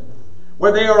Revelation,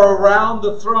 where they are around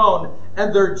the throne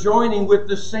and they're joining with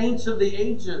the saints of the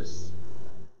ages.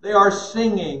 They are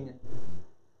singing,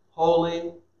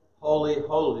 Holy, holy,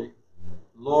 holy,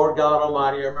 Lord God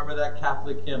Almighty. I remember that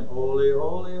Catholic hymn, Holy,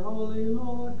 holy, holy,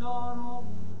 Lord God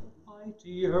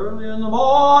Almighty. Early in the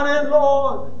morning,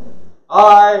 Lord,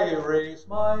 I raise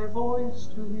my voice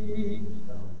to Thee.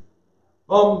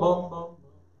 Bum, bum, bum.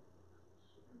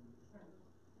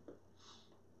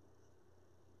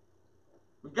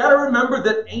 We've got to remember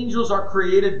that angels are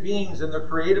created beings, and they're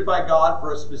created by God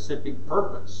for a specific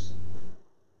purpose.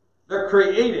 They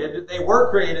were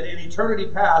created in eternity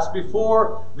past,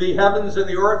 before the heavens and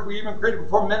the earth were even created,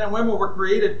 before men and women were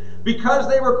created. Because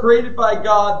they were created by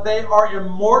God, they are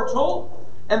immortal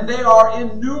and they are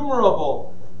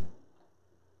innumerable.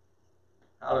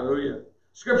 Hallelujah.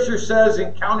 Scripture says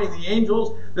in counting the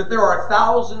angels that there are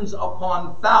thousands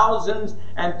upon thousands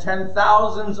and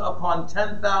 10,000s upon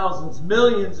 10,000s,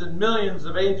 millions and millions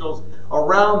of angels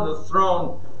around the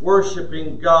throne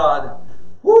worshiping God.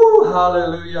 Woo,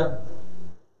 hallelujah.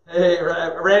 Hey,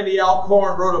 Randy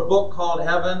Alcorn wrote a book called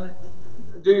Heaven.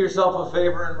 Do yourself a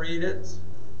favor and read it.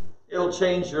 It'll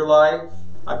change your life.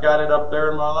 I've got it up there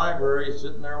in my library,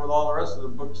 sitting there with all the rest of the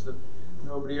books that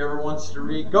nobody ever wants to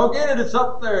read. Go get it. It's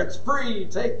up there. It's free.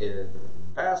 Take it.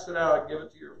 Pass it out. Give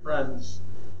it to your friends.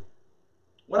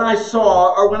 When I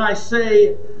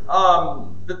say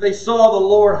that they saw the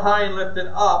Lord high and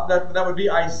lifted up, that would be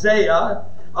Isaiah.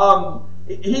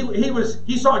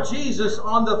 He saw Jesus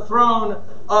on the throne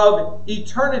of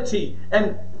eternity.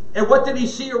 And what did he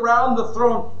see around the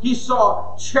throne? He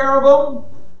saw cherubim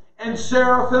and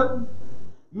seraphim,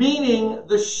 meaning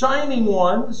the shining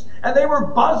ones, and they were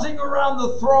buzzing around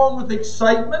the throne with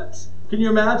excitement. Can you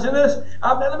imagine this?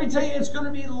 Let me tell you, it's going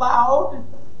to be loud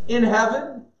in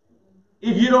heaven.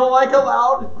 If you don't like a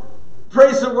loud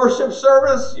praise and worship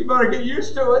service, you better get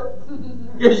used to it.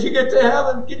 Because you get to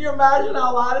heaven, can you imagine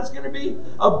how loud it's going to be?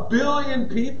 1 billion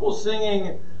people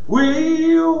singing,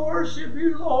 "We worship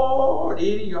you, Lord."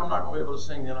 Edie, I'm not going to be able to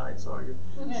sing tonight, so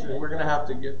we're going to have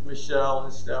to get Michelle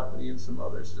and Stephanie and some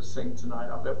others to sing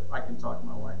tonight. I bet I can talk to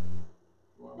my wife.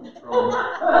 I'm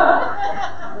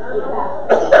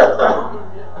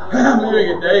going to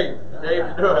get Dave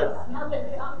to do it.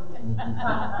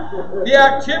 The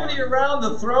activity around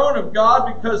the throne of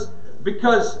God, because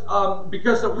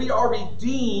that we are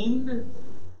redeemed,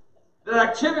 that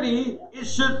activity, it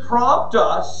should prompt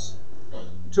us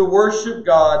to worship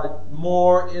God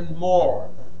more and more.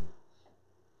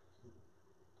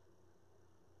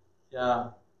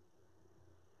 Yeah.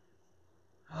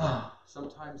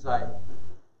 Sometimes I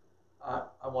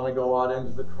want to go out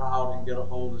into the crowd and get a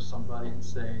hold of somebody and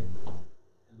say,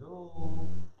 "Hello,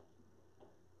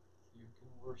 you can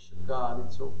worship God.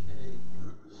 It's okay."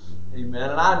 Amen.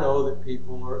 And I know that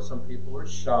some people are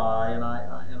shy, and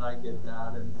I get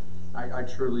that, and I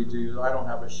truly do. I don't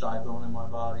have a shy bone in my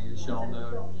body, as y'all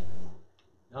know.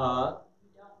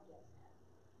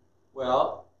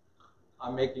 Well,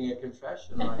 I'm making a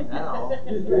confession right now.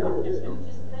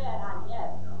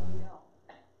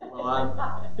 Well,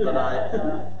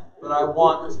 but I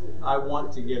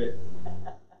want to get it,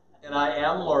 and I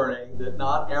am learning that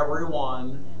not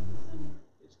everyone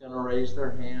is going to raise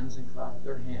their hands and clap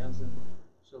their hands and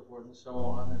so forth and so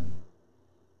on,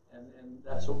 and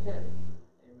that's okay,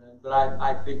 amen. But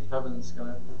I think heaven's going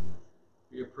to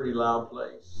be a pretty loud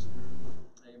place,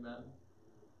 amen.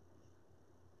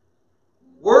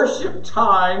 Worship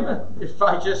time, if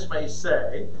I just may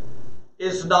say,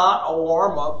 is not a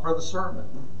warm-up for the sermon.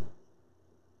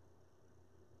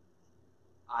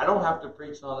 I don't have to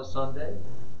preach on a Sunday.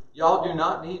 Y'all do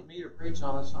not need me to preach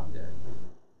on a Sunday.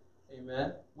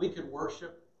 Amen. We could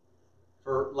worship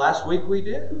last week we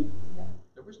did.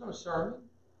 There was no sermon.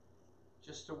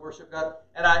 Just to worship God.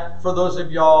 And for those of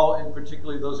y'all, and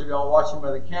particularly those of y'all watching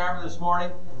by the camera this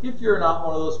morning, if you're not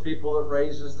one of those people that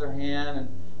raises their hand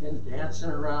and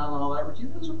dancing around and all that,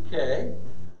 that's okay.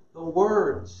 The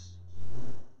words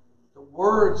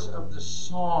of the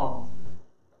song,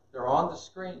 they're on the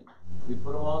screen. We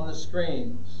put them on the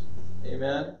screens.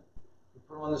 Amen. We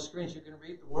put them on the screens. You can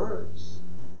read the words.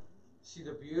 See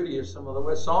the beauty of some of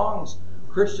the songs.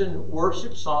 Christian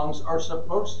worship songs are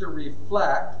supposed to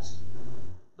reflect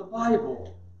the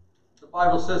Bible. The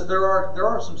Bible says there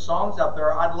are some songs out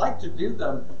there. I'd like to do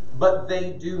them, but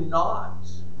they do not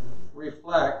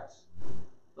reflect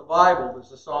the Bible.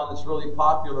 There's a song that's really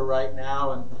popular right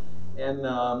now,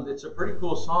 and it's a pretty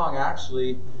cool song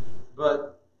actually,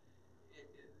 but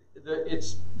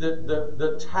it's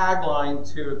the tagline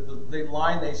to it, the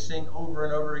line they sing over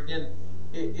and over again.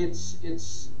 It's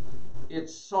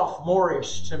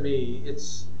sophomorish to me.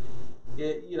 It's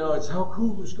how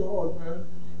cool is God, man?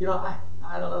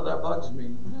 I don't know, that bugs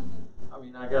me. I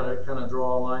mean, I gotta kind of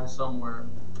draw a line somewhere.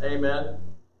 Amen.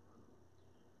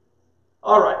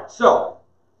 All right, so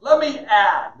let me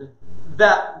add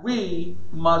that we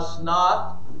must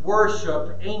not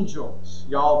worship angels.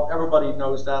 Everybody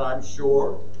knows that, I'm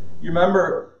sure. You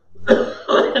remember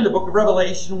in the book of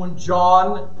Revelation when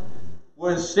John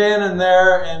was standing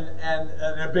there and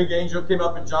a big angel came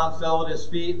up and John fell at his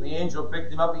feet, and the angel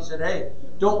picked him up. He said, "Hey,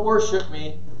 don't worship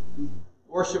me.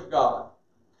 Worship God.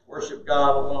 Worship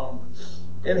God alone."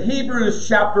 In Hebrews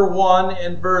chapter 1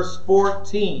 and verse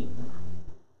 14,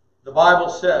 the Bible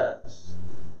says,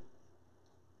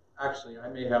 actually, I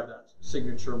may have that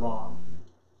signature wrong.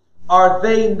 "Are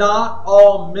they not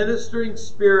all ministering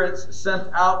spirits sent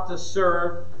out to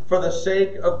serve for the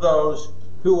sake of those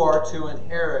who are to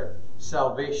inherit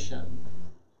salvation?"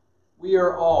 We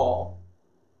are all,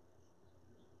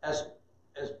 as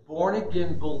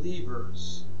born-again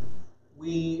believers,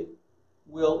 we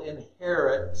will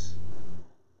inherit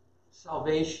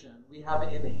salvation. We have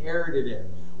inherited it.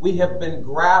 We have been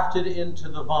grafted into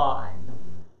the vine.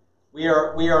 We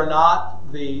are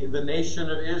not the nation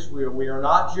of Israel. We are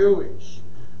not Jewish.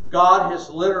 God has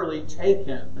literally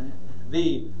taken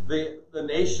the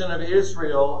nation of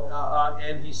Israel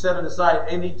and He set it aside.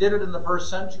 And He did it in the first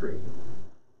century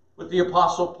with the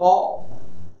Apostle Paul.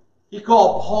 He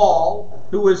called Paul,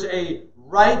 who was a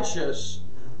righteous,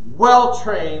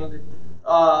 well-trained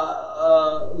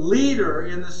leader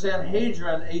in the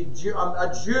Sanhedrin, a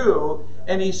Jew,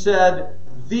 and he said,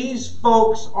 "These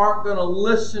folks aren't going to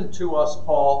listen to us,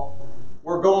 Paul.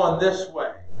 We're going this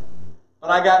way." But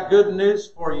I got good news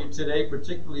for you today,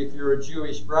 particularly if you're a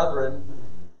Jewish brethren.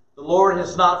 The Lord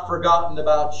has not forgotten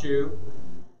about you,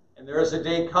 and there is a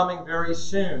day coming very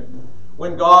soon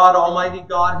when God, Almighty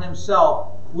God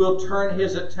Himself, will turn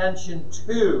His attention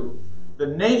to the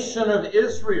nation of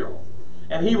Israel.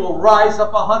 And he will rise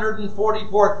up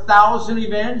 144,000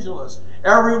 evangelists,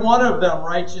 every one of them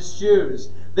righteous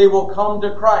Jews. They will come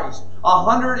to Christ.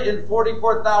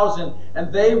 144,000,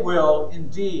 and they will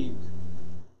indeed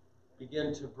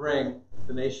begin to bring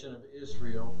the nation of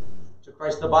Israel to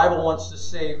Christ. The Bible wants to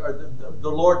save, or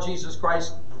the Lord Jesus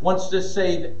Christ wants to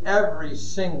save every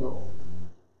single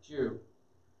Jew.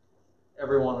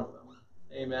 Every one of them.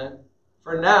 Amen.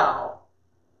 For now,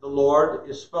 the Lord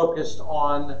is focused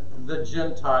on the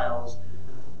Gentiles.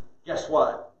 Guess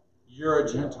what? You're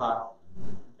a Gentile.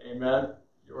 Amen.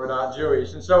 You're not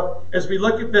Jewish. And so, as we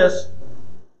look at this,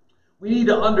 we need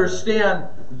to understand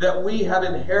that we have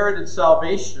inherited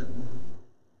salvation.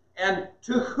 And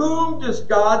to whom does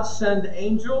God send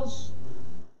angels?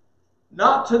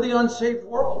 Not to the unsaved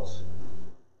world.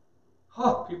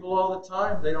 People all the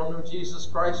time, they don't know Jesus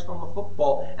Christ from a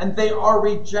football, and they are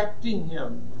rejecting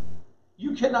Him.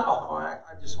 You cannot, I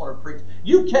just want to preach.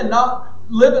 You cannot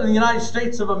live in the United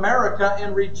States of America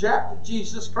and reject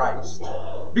Jesus Christ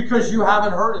because you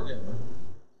haven't heard of Him.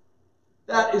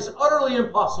 That is utterly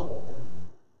impossible.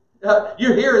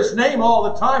 You hear His name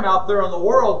all the time out there in the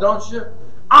world, don't you?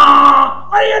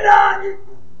 What are you doing?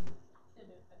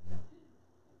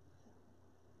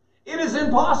 It is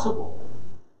impossible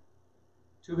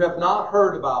to have not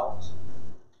heard about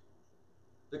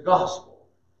the gospel,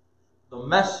 the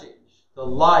message, the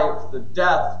life, the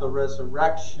death, the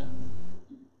resurrection,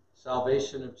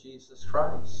 salvation of Jesus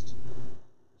Christ.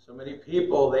 So many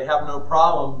people, they have no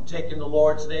problem taking the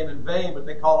Lord's name in vain, but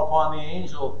they call upon the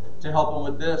angel to help them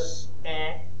with this.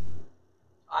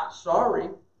 I'm sorry.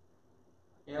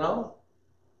 You know,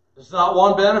 it's not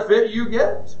one benefit you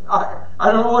get. I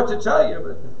don't know what to tell you,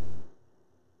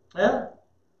 but yeah.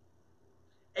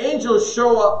 Angels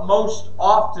show up most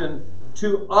often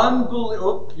to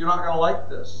unbelievers. You're not going to like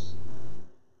this.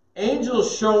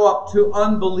 Angels show up to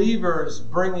unbelievers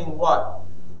bringing what?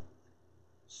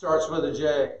 Starts with a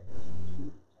J.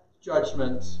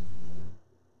 Judgment.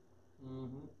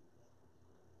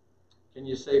 Can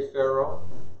you say Pharaoh?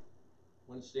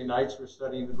 Wednesday nights we're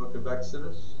studying the book of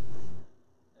Exodus.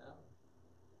 Yeah.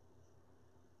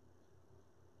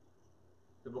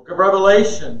 The book of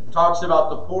Revelation talks about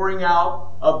the pouring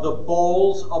out of the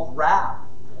bowls of wrath.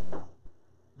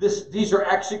 These are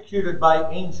executed by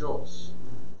angels.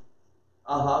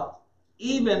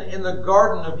 Even in the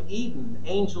Garden of Eden,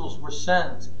 angels were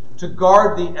sent to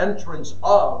guard the entrance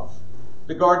of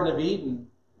the Garden of Eden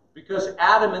because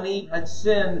Adam and Eve had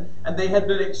sinned and they had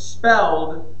been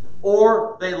expelled,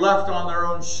 or they left on their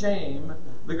own shame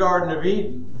the Garden of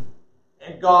Eden.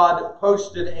 And God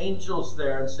posted angels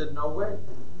there and said, no way.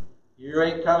 You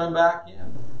ain't coming back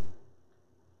in.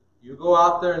 You go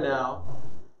out there now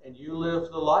and you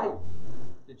live the life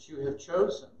that you have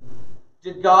chosen.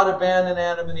 Did God abandon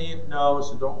Adam and Eve? No,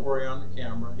 so don't worry on the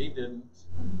camera. He didn't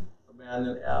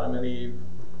abandon Adam and Eve.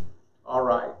 All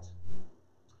right.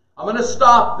 I'm going to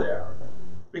stop there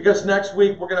because next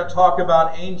week we're going to talk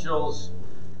about angels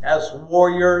as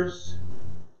warriors,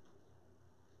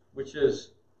 which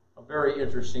is a very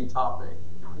interesting topic.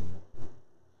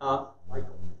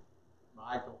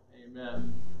 Michael.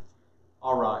 Amen.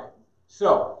 All right.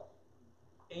 So,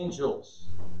 angels,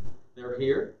 they're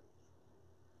here.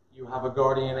 You have a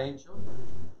guardian angel.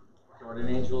 Guardian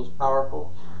angel is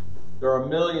powerful. There are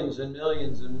millions and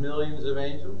millions and millions of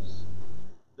angels.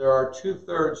 There are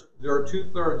two-thirds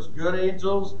good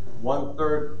angels,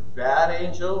 1/3 bad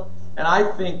angel. And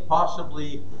I think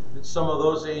possibly that some of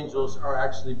those angels are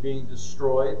actually being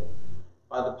destroyed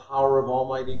by the power of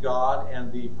Almighty God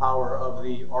and the power of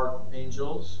the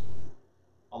archangels.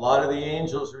 A lot of the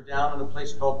angels are down in a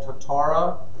place called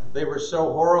Tatara. They were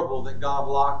so horrible that God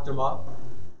locked them up.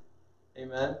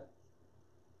 Amen.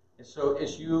 And so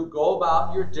as you go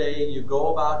about your day, you go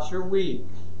about your week,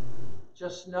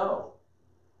 just know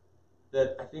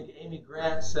that I think Amy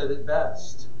Grant said it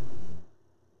best.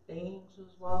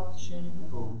 Angels watching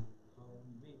over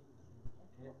me.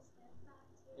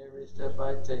 Every step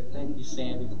I take. Thank you,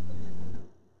 Sandy.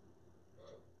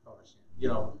 You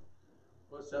know,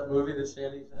 what's that movie that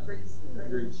Sandy's in?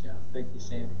 Grease, yeah. Thank you,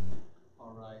 Sandy.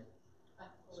 All right.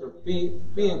 So be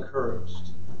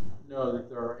encouraged. Know that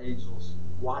there are angels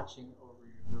watching over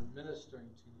you. They're ministering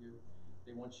to you.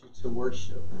 They want you to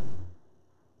worship.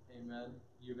 Amen.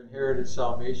 You've inherited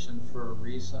salvation for a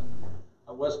reason.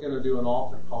 I was going to do an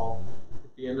altar call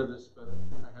at the end of this, but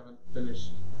I haven't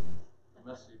finished the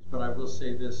message. But I will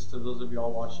say this to those of you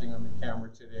all watching on the camera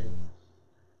today.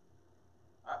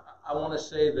 I want to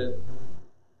say that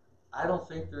I don't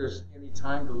think there's any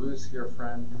time to lose here,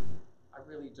 friend. I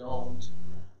really don't.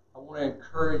 I want to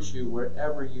encourage you,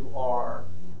 wherever you are,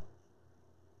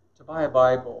 to buy a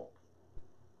Bible.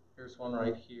 Here's one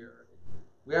right here.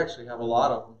 We actually have a lot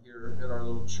of them here at our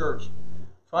little church.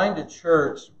 Find a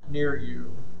church near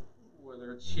you,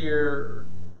 whether it's here or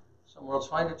somewhere else.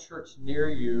 Find a church near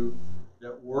you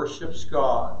that worships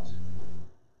God,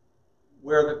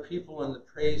 where the people in the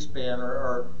praise band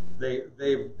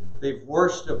they've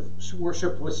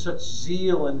worshipped with such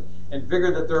zeal and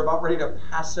vigor that they're about ready to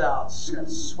pass out.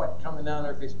 Sweat coming down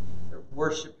their face. They're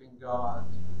worshiping God.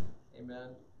 Amen.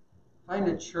 Find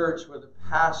a church where the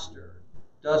pastor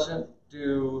doesn't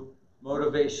do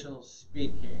motivational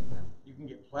speaking. You can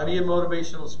get plenty of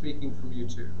motivational speaking from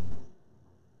YouTube.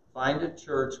 Find a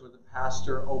church where the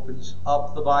pastor opens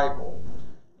up the Bible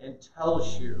and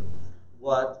tells you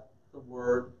what the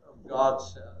Word of God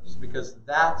says, because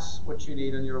that's what you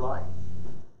need in your life.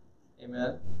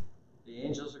 Amen. The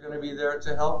angels are going to be there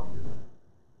to help you.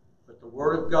 But the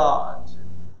Word of God,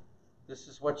 this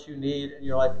is what you need in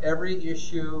your life. Every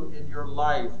issue in your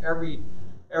life, every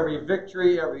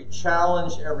victory, every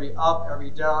challenge, every up, every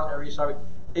down, every sorry,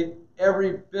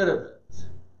 every bit of it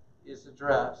is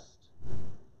addressed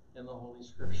in the Holy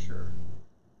Scripture.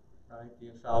 Right? The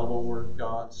infallible Word of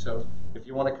God. So if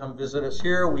you want to come visit us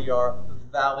here, we are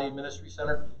Valley Ministry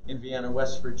Center in Vienna,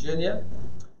 West Virginia.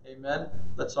 Amen.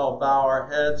 Let's all bow our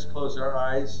heads, close our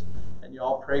eyes, and you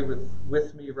all pray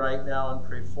with me right now and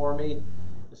pray for me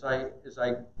as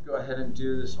I go ahead and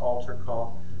do this altar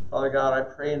call. Father God, I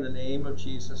pray in the name of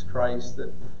Jesus Christ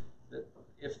that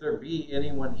if there be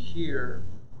anyone here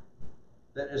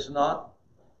that is not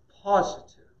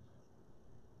positive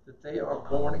that they are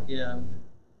born again,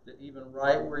 that even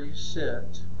right where you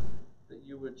sit, that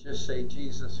you would just say,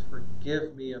 Jesus,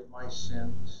 forgive me of my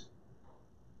sins.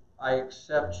 I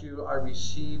accept you. I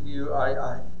receive you.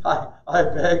 I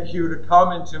beg you to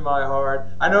come into my heart.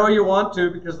 I know you want to,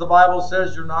 because the Bible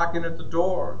says you're knocking at the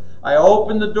door. I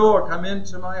open the door. Come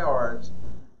into my heart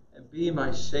and be my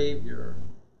Savior.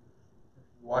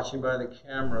 Watching by the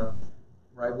camera,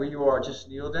 right where you are, just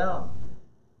kneel down.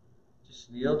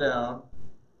 Just kneel down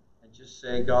and just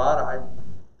say, God,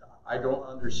 I don't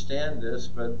understand this,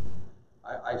 but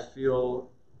I feel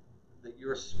that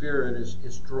your Spirit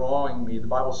is drawing me. The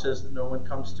Bible says that no one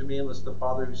comes to me unless the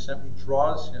Father who sent me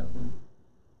draws him.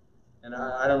 And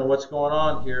I don't know what's going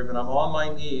on here, but I'm on my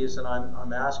knees and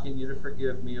I'm asking you to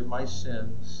forgive me of my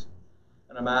sins.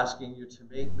 And I'm asking you to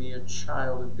make me a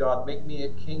child of God. Make me a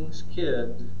king's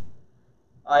kid.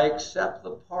 I accept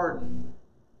the pardon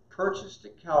purchased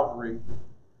at Calvary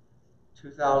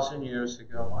 2,000 years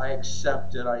ago. I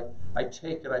accept it. I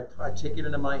take it. I take it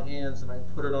into my hands and I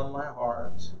put it on my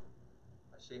heart.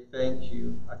 I say thank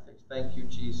you. I thank you,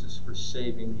 Jesus, for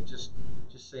saving me. Just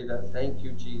say that. Thank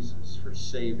you, Jesus, for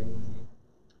saving me.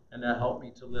 And now help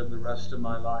me to live the rest of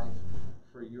my life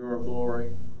for your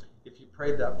glory. If you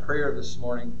prayed that prayer this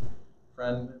morning,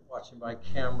 friend watching by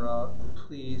camera,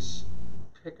 please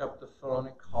pick up the phone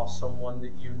and call someone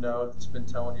that you know that's been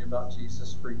telling you about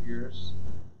Jesus for years.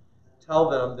 Tell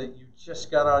them that you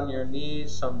just got on your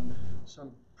knees. Some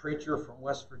preacher from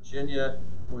West Virginia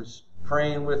was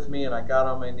praying with me, and I got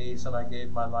on my knees and I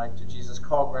gave my life to Jesus.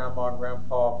 Call grandma,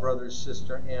 grandpa, brother,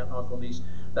 sister, aunt, uncle, niece,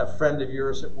 that friend of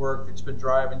yours at work that's been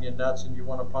driving you nuts and you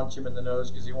want to punch him in the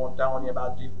nose because he won't telling you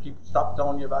about stop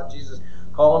telling you about Jesus.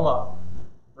 Call him up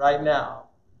right now.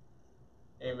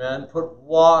 Amen. Put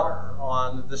water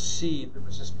on the seed that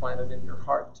was just planted in your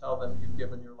heart and tell them you've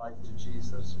given your life to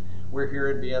Jesus. We're here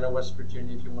in Vienna, West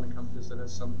Virginia, if you want to come visit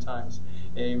us sometimes.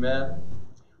 Amen.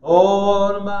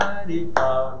 Oh, what a mighty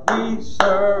God we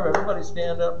serve. Everybody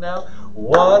stand up now.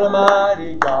 What a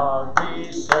mighty God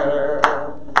we serve.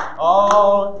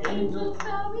 All angels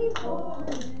bow before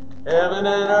him. Heaven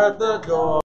and earth adore.